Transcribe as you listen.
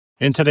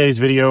In today's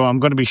video, I'm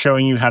going to be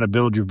showing you how to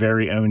build your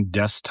very own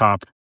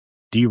desktop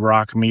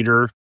DROCK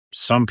meter.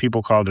 Some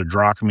people call it a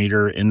DROCK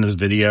meter. In this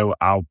video,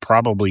 I'll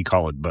probably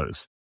call it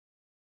both.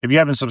 If you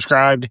haven't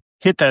subscribed,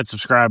 hit that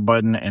subscribe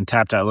button and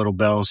tap that little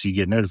bell so you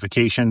get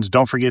notifications.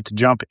 Don't forget to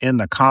jump in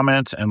the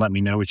comments and let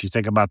me know what you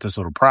think about this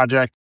little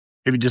project.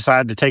 If you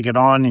decide to take it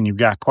on and you've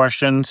got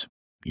questions,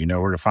 you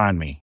know where to find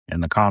me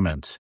in the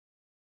comments.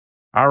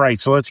 All right,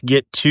 so let's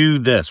get to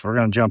this. We're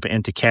going to jump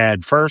into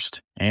CAD first,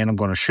 and I'm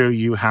going to show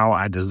you how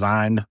I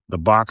designed the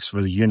box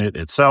for the unit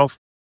itself,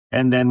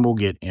 and then we'll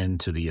get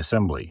into the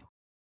assembly.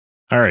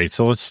 All right,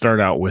 so let's start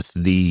out with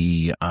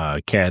the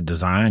CAD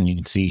design. You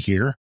can see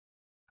here,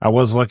 I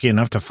was lucky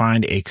enough to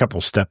find a couple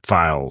step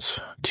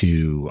files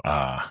to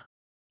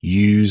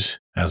use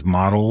as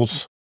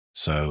models.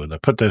 So to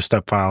put those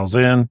step files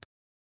in,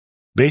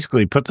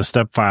 basically put the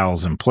step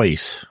files in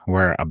place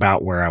where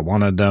I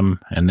wanted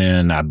them, and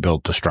then I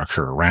built the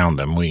structure around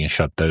them. We can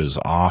shut those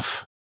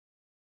off.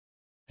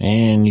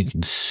 And you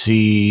can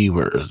see,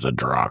 where's the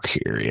DROCK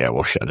here? Yeah,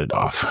 we'll shut it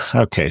off.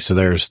 Okay, so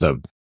there's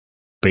the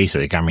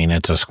basic. I mean,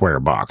 it's a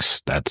square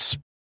box. That's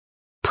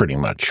pretty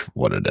much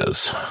what it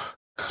is.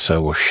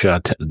 So we'll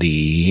shut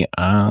the,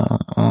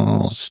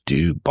 let's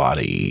do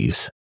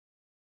bodies.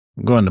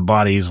 Going to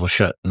bodies, we'll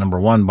shut number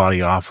one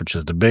body off, which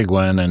is the big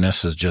one, and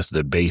this is just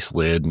the base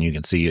lid, and you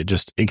can see it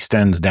just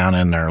extends down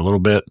in there a little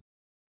bit,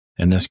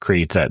 and this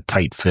creates that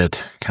tight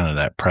fit, kind of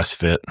that press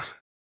fit.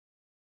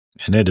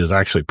 And it is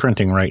actually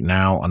printing right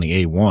now on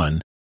the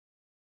A1,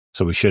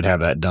 so we should have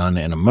that done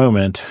in a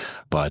moment,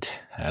 but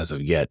as of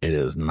yet, it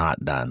is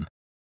not done.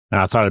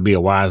 Now, I thought I'd be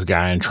a wise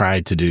guy and try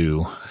to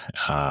do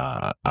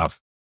a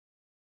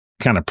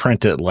kind of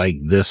print it like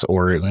this,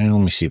 or let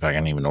me see if I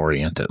can even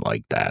orient it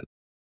like that.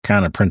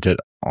 Kind of print it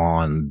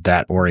on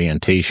that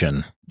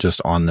orientation,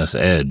 just on this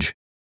edge.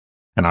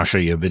 And I'll show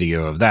you a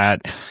video of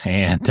that.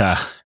 And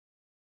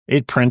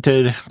it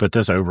printed, but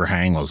this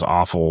overhang was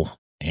awful.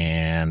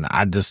 And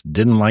I just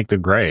didn't like the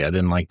gray. I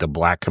didn't like the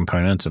black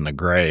components and the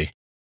gray.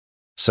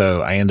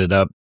 So I ended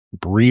up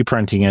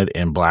reprinting it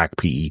in black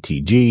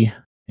PETG.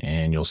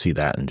 And you'll see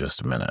that in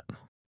just a minute.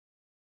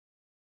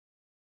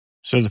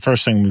 So the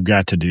first thing we've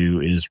got to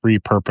do is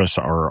repurpose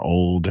our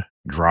old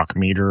DROCK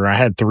meter. I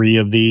had 3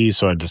 of these,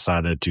 so I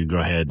decided to go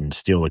ahead and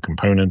steal the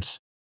components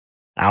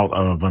out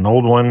of an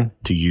old one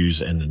to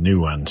use in the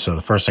new one. So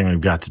the first thing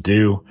we've got to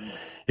do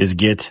is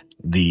get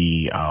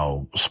the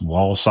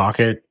wall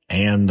socket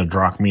and the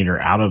DROCK meter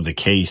out of the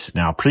case.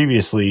 Now,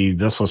 previously,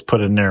 this was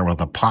put in there with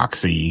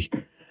epoxy,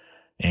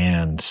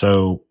 and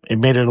so it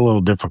made it a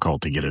little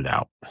difficult to get it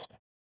out.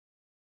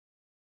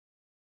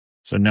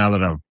 So now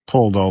that I've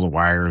pulled all the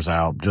wires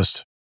out,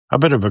 just a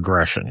bit of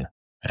aggression,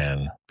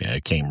 and yeah,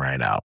 it came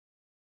right out.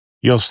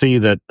 You'll see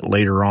that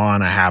later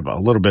on I have a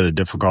little bit of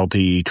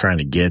difficulty trying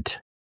to get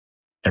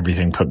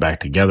everything put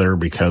back together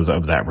because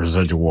of that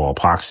residual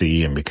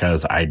epoxy, and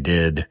because I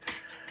did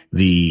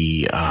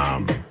the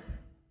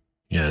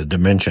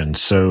dimensions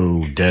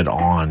so dead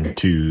on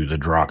to the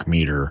DROCK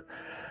meter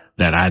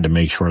that I had to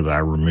make sure that I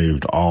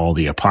removed all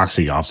the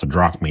epoxy off the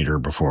DROCK meter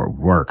before it would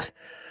work.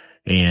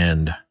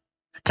 And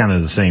kind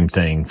of the same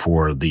thing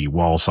for the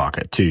wall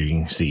socket too.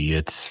 You can see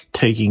it's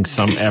taking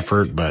some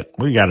effort, but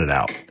we got it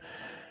out.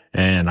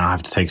 And I'll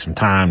have to take some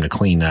time to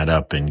clean that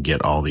up and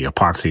get all the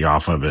epoxy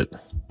off of it.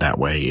 That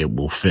way it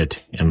will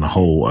fit in the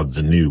hole of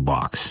the new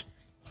box.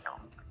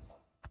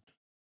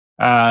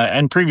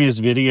 In previous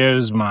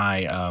videos,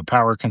 my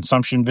power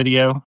consumption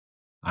video,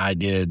 I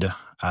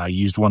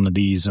used one of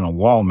these in a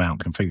wall mount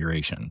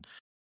configuration.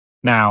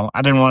 Now,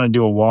 I didn't want to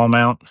do a wall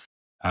mount.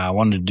 I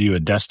wanted to do a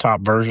desktop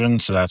version,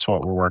 so that's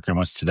what we're working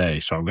with today.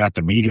 So I've got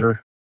the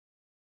meter,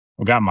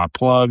 I've got my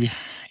plug,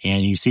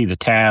 and you see the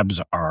tabs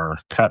are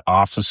cut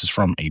off. This is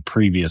from a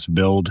previous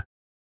build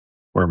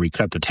where we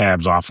cut the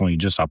tabs off and we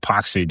just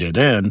epoxied it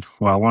in.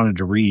 Well, I wanted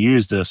to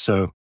reuse this,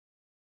 so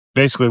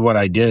basically what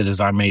I did is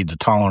I made the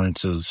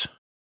tolerances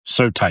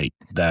so tight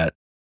that,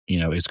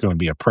 it's going to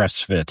be a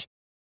press fit.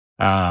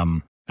 I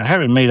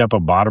haven't made up a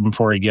bottom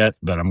for it yet,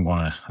 but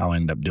I'll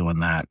end up doing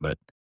that. But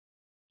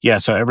yeah,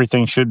 so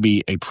everything should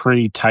be a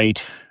pretty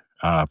tight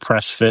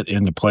press fit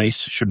into place.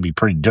 Should be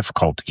pretty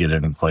difficult to get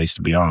it in place,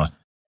 to be honest.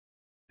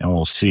 And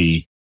we'll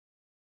see.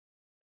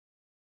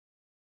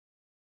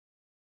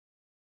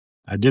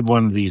 I did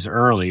one of these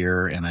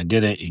earlier, and I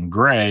did it in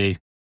gray.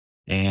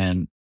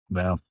 And,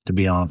 well, to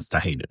be honest, I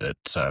hated it.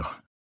 So,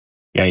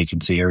 yeah, you can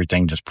see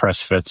everything just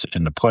press fits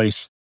into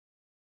place.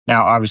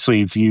 Now,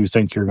 obviously, if you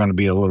think you're going to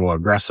be a little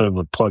aggressive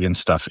with plugging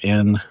stuff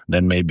in,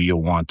 then maybe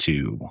you'll want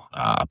to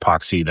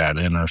epoxy that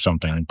in or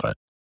something. But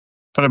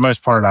for the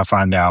most part, I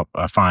find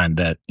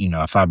that,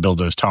 if I build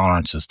those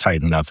tolerances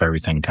tight enough,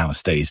 everything kind of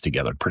stays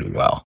together pretty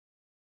well.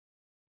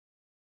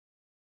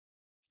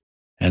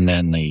 And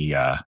then the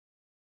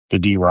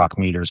DROCK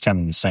meter is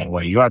kind of the same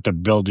way. You have to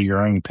build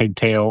your own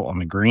pigtail on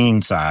the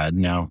green side.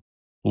 Now,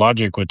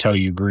 logic would tell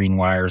you green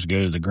wires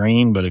go to the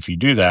green, but if you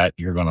do that,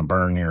 you're going to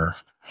burn your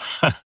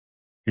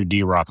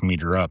DROCK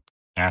meter up.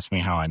 Ask me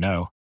how I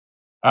know.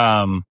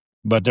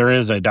 But there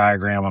is a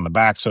diagram on the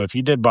back. So if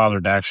you did bother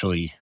to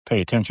actually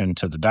pay attention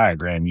to the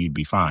diagram, you'd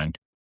be fine.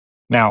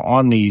 Now,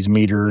 on these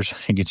meters,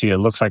 you can see it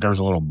looks like there's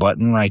a little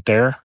button right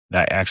there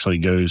that actually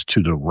goes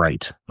to the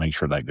right. Make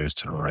sure that goes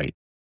to the right.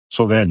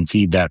 So we'll go ahead and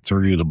feed that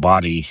through the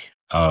body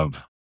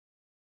of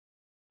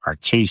our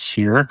case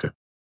here.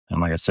 And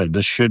like I said,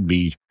 this should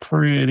be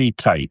pretty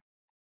tight.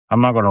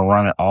 I'm not going to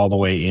run it all the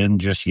way in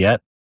just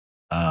yet.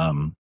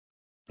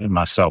 Give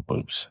myself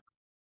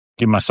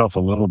a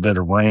little bit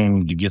of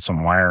room to get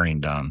some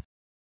wiring done.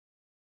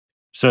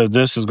 So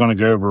this is going to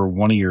go over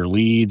one of your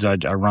leads. I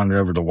run it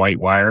over the white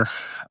wire.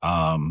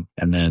 And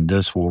then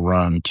this will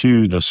run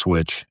to the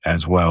switch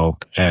as well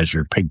as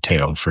your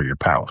pigtail for your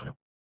power.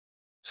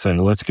 So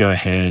let's go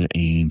ahead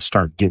and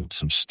start getting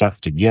some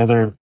stuff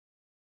together.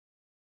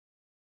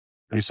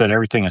 Like I said,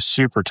 everything is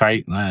super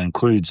tight, and that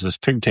includes this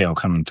pigtail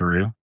coming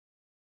through.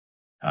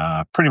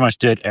 Pretty much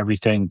did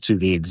everything to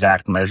the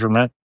exact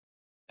measurement,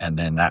 and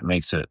then that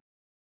makes it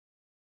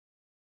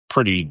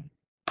pretty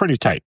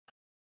tight.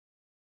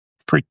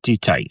 Pretty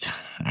tight.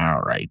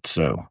 All right,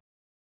 so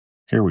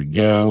here we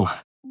go.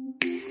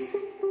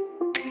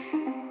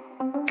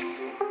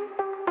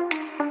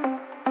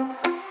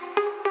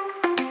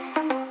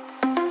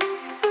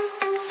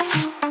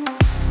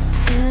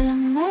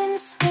 Filament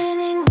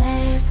spinning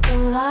layers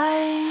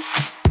collide,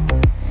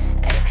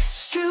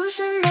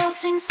 extrusion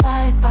melting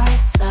side by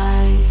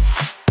side.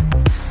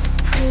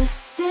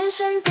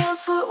 Precision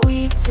builds what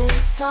we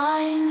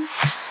design.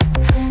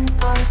 Print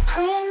by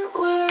print,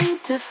 we're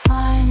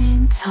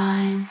redefining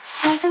time.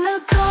 Slicing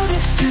the code,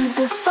 extrude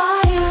the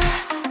fire.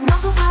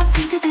 Muscles have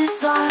feed the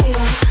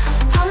desire.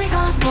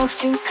 Polygons, smoke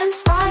streams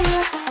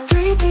conspire.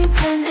 3D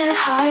printed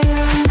higher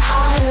and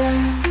higher.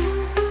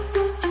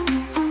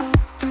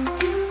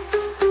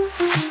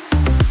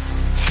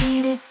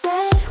 Heated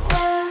bed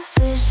where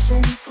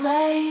visions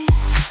lay.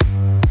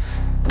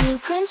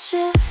 Blueprint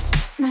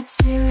shift,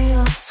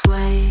 material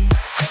sway.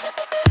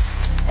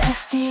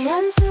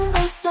 FDM to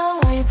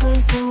SLA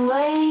blaze the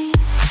way.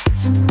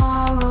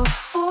 Tomorrow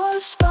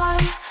forged by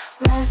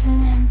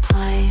resonant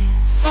play.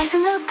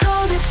 Slicing the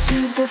code,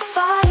 extrude the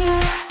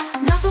fire.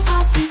 Muscles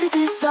hot, feed the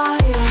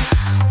desire.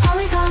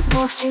 Polygons,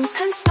 smoke streams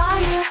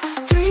conspire.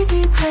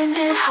 3D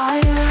printed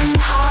higher and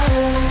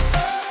higher.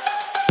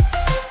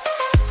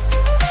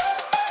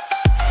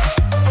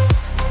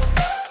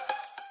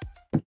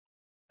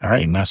 All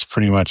right, and that's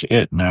pretty much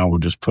it. Now we'll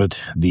just put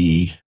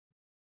the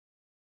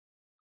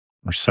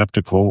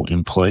receptacle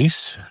in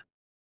place.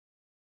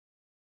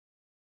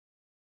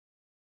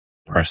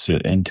 Press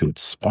it into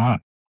its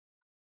spot.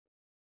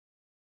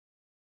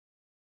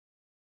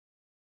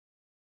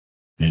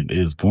 It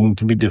is going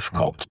to be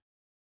difficult.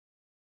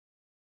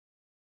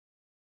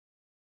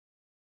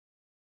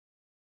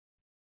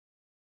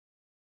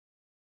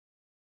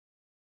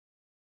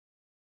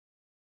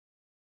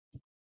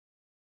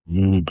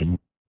 All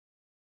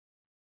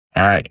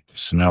right,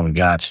 so now we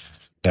got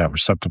that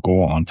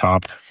receptacle on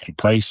top in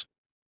place.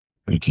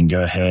 We can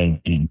go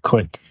ahead and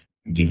click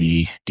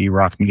the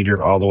DROCK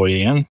meter all the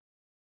way in.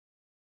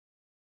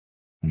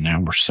 And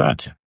now we're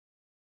set.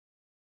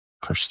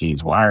 Push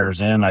these wires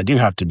in. I do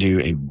have to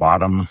do a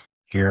bottom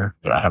here,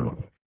 but I have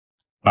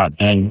about,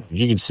 and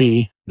you can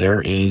see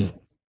there is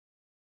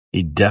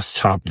a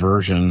desktop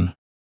version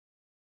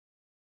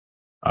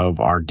of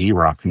our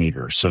DROCK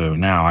meter. So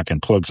now I can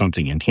plug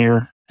something in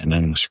here, and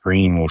then the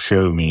screen will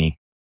show me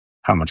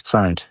how much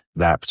current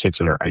that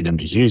particular item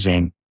is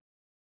using.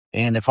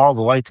 And if all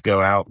the lights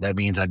go out, that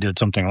means I did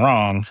something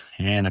wrong.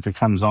 And if it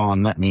comes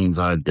on, that means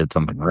I did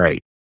something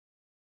right.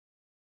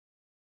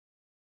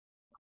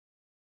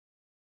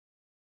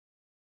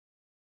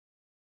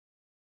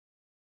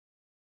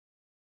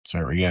 So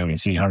there we go. You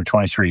see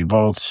 123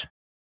 volts,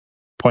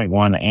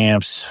 0.1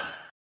 amps.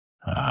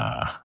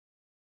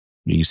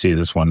 You can see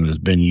this one has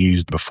been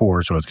used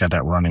before, so it's got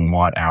that running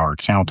watt hour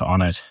count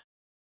on it.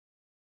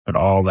 But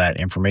all that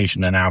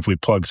information, then now if we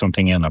plug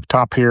something in up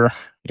top here,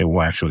 it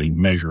will actually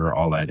measure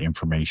all that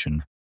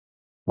information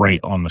right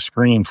on the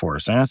screen for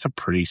us. And that's a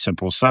pretty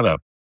simple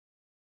setup.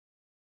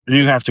 I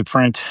do have to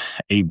print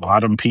a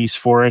bottom piece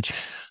for it.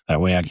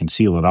 That way I can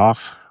seal it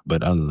off.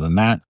 But other than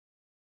that,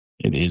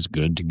 it is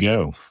good to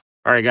go.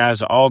 All right,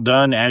 guys, all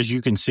done. As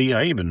you can see,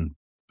 I even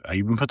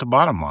put the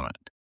bottom on it.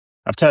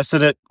 I've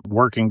tested it,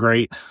 working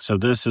great. So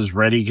this is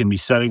ready, can be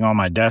sitting on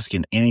my desk,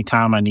 and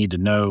anytime I need to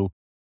know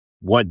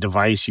what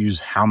device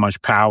uses how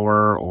much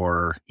power,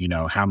 or,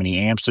 how many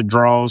amps it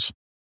draws,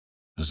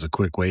 this is a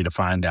quick way to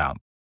find out.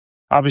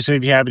 Obviously,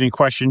 if you have any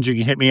questions, you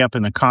can hit me up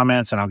in the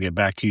comments and I'll get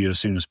back to you as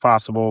soon as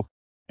possible.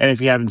 And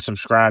if you haven't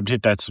subscribed,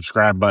 hit that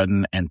subscribe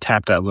button and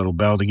tap that little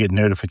bell to get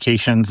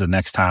notifications the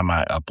next time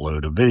I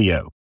upload a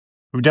video.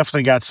 We've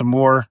definitely got some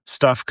more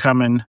stuff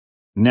coming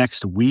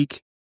next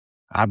week.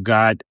 I've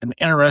got an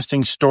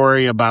interesting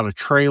story about a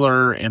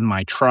trailer in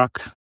my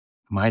truck.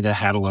 Might have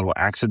had a little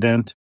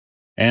accident,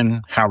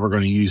 and how we're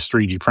going to use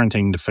 3D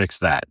printing to fix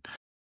that.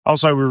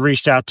 Also, we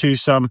reached out to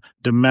some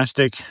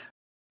domestic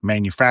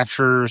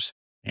manufacturers,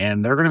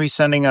 and they're going to be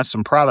sending us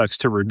some products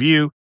to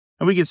review,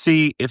 and we can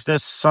see if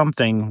this is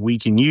something we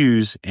can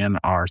use in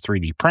our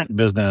 3D print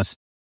business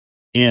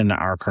in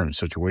our current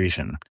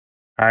situation.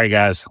 All right,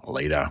 guys,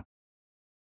 later.